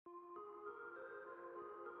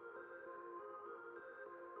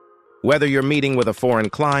Whether you're meeting with a foreign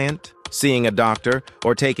client, seeing a doctor,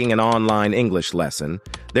 or taking an online English lesson,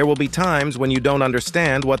 there will be times when you don't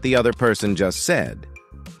understand what the other person just said.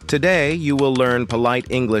 Today, you will learn polite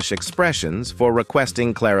English expressions for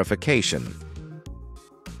requesting clarification.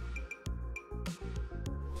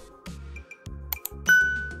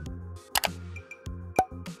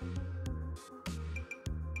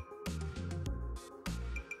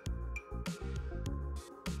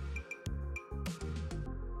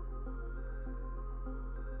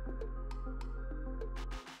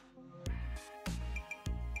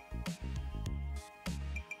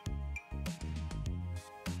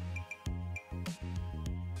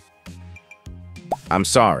 I'm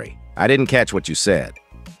sorry, I didn't catch what you said.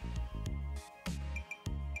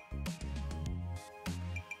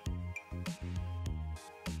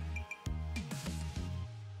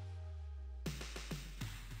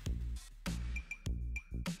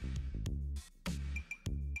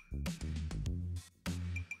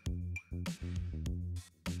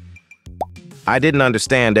 I didn't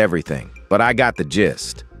understand everything, but I got the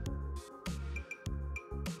gist.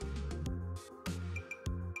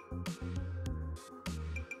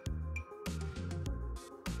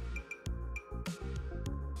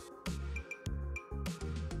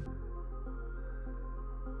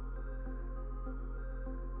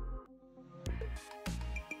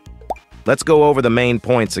 Let's go over the main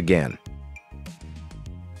points again.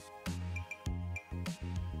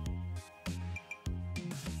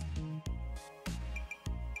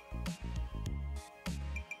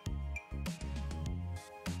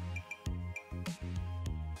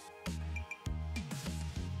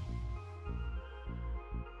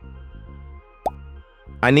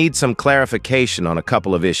 I need some clarification on a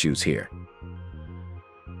couple of issues here.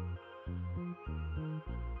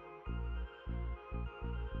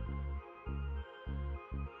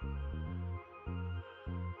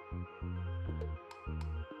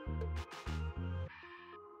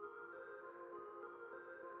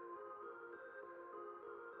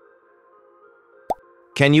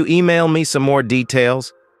 Can you email me some more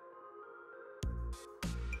details?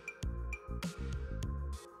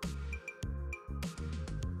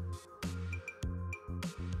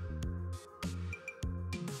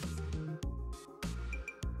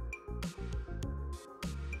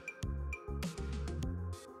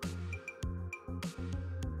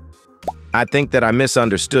 I think that I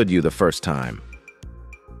misunderstood you the first time.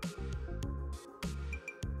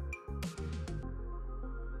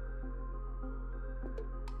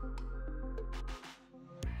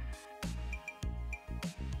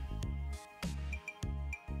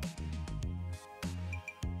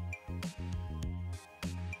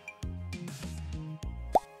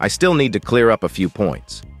 I still need to clear up a few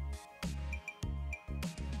points.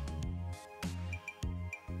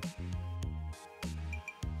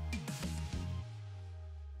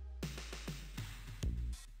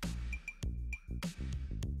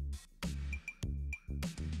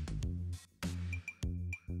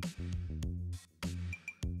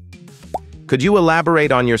 Could you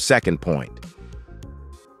elaborate on your second point?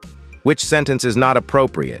 Which sentence is not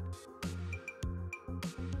appropriate?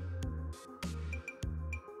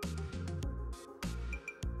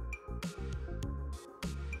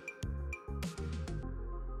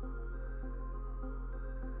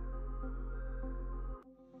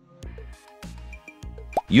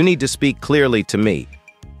 You need to speak clearly to me.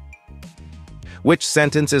 Which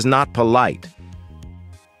sentence is not polite?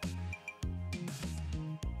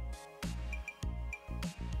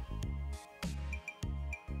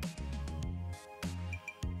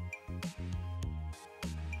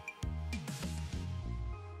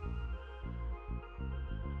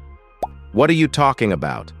 What are you talking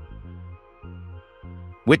about?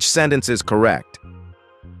 Which sentence is correct?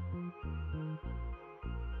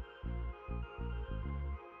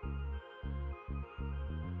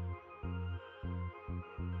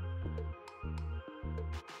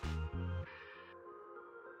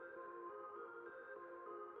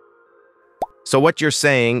 So what you're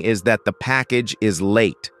saying is that the package is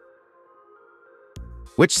late.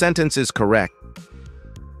 Which sentence is correct?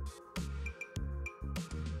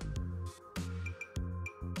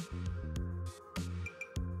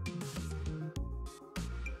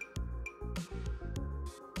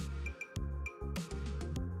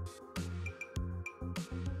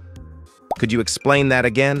 Could you explain that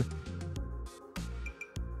again?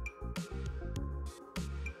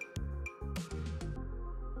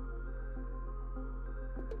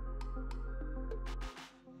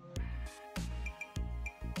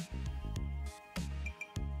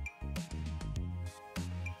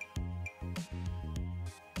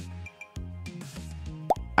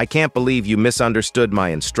 I can't believe you misunderstood my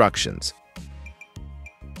instructions.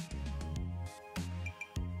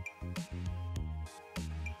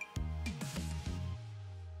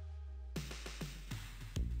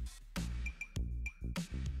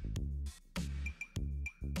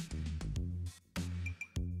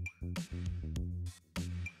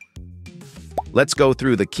 Let's go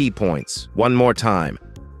through the key points one more time.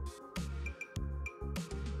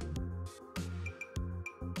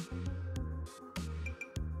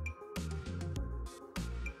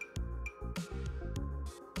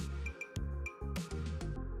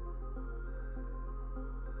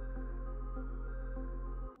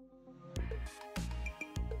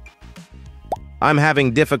 I'm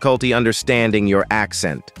having difficulty understanding your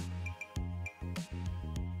accent.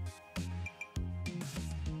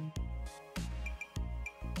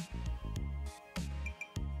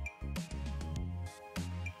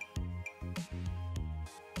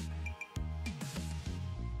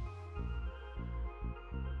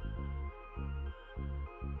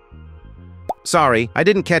 Sorry, I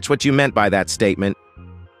didn't catch what you meant by that statement.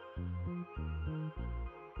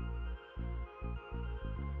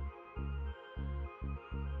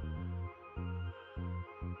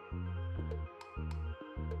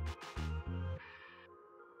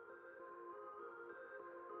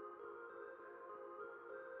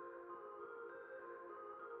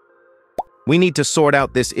 We need to sort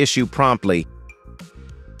out this issue promptly.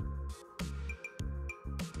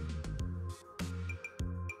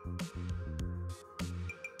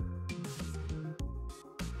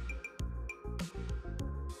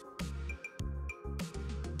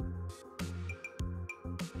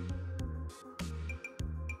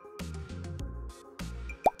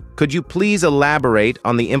 Could you please elaborate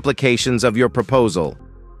on the implications of your proposal?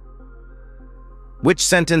 Which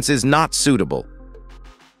sentence is not suitable?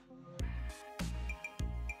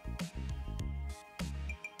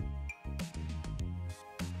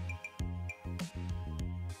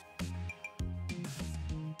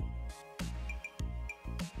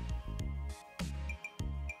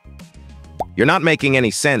 You're not making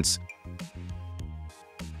any sense.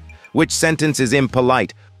 Which sentence is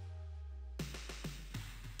impolite?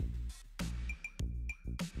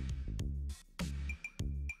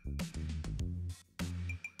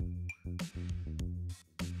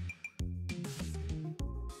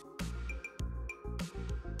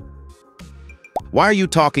 Why are you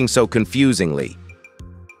talking so confusingly?